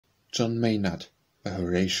John Maynard by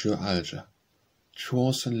Horatio Alger.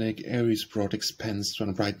 Twas on Lake Erie's broad expanse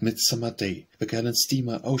one bright midsummer day, the gallant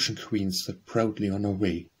steamer Ocean Queen stood proudly on her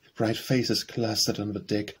way. Bright faces clustered on the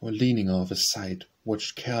deck or leaning over the side,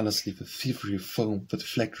 watched carelessly the feathery foam with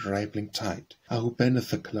flecked rippling tide. Ah, who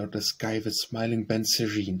beneath the cloudless sky with smiling bend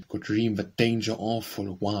serene could dream that danger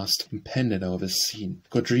awful, vast, impended o'er the scene,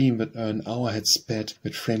 could dream that ere an hour had sped,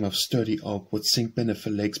 that frame of sturdy oak would sink beneath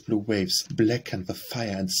the lake's blue waves, blackened with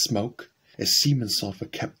fire and smoke? A seaman sought the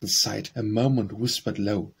captain's sight, a moment whispered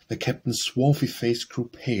low. The captain's swarthy face grew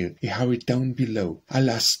pale, he hurried down below.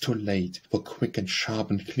 Alas, too late, for quick and sharp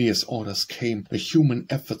and clear as orders came, the human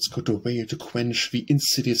efforts could avail to quench the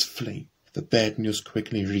insidious flame. The bad news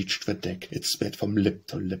quickly reached the deck, it sped from lip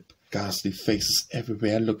to lip. Ghastly faces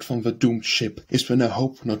everywhere looked from the doomed ship. Is there no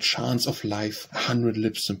hope, no chance of life? 100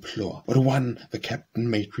 lips implore. But one, the captain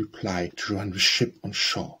made reply, to run the ship on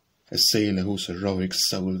shore. A sailor whose heroic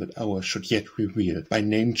soul that hour should yet reveal, by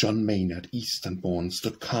name John Maynard, eastern born,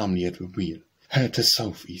 stood calmly at the wheel. Head to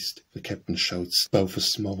southeast, the captain shouts, both with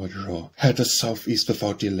smothered roar. Head to southeast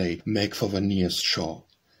without delay, make for the nearest shore.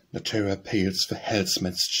 The terror pales the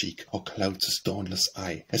helmsman's cheek, or clouds his dauntless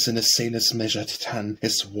eye, as in a sailor's measured tongue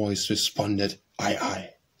his voice responded, "Aye, aye."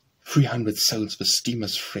 300 souls the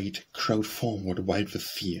steamer's freight crowd forward wild with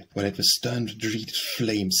fear, while at the stern the dreaded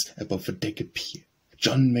flames above the deck appear.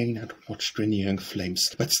 John Maynard watched the nearing flames,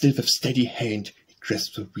 but still with steady hand he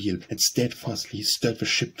grasped the wheel, and steadfastly stirred the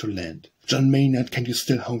ship to land. "John Maynard, can you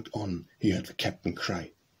still hold on?" he heard the captain cry.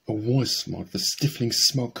 A voice smote the stifling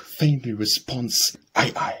smoke, faintly responds,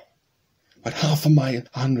 "Aye, aye." But half a mile,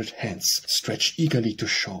 100 hands stretched eagerly to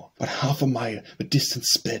shore. But half a mile the distance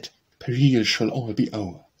sped, peril shall all be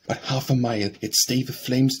o'er. But half a mile, yet stay the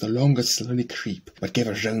flames no longer slowly creep, but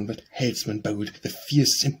gather round that helmsman bold, the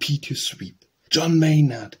fierce impetuous sweep. "John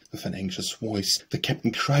Maynard," with an anxious voice, the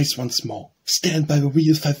captain cries once more, "stand by the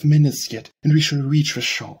wheel 5 minutes yet, and we shall reach the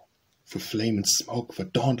shore." Through flame and smoke the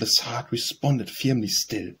dauntless heart responded firmly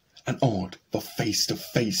still, unawed, for face to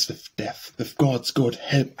face with death, with God's good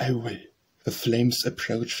help I will. The flames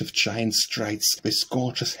approach with giant strides, they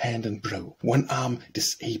scorch his hand and brow. One arm,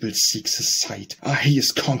 disabled, seeks his side. Ah, he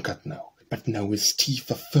is conquered now. But now his teeth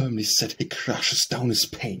are firmly set, he crushes down his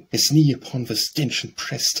pain. His knee upon the stanchion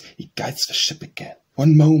pressed, he guides the ship again.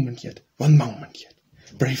 One moment yet, 1 moment yet.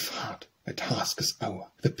 Brave heart, the task is o'er.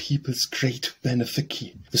 The people's great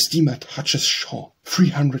benefice, the steamer touches shore.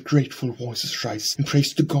 300 grateful voices rise, in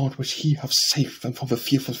praise to God which he hath saved them from the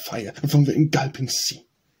fearful fire and from the engulfing sea.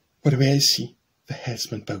 But where is he? The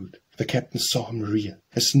helmsman bowed. The captain saw him reel.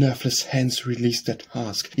 His nerveless hands released their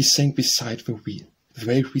task, he sank beside the wheel. The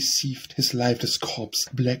wave received his lifeless corpse,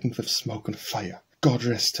 blackened with smoke and fire. God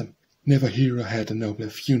rest him, never hero had a nobler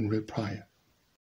funeral pyre.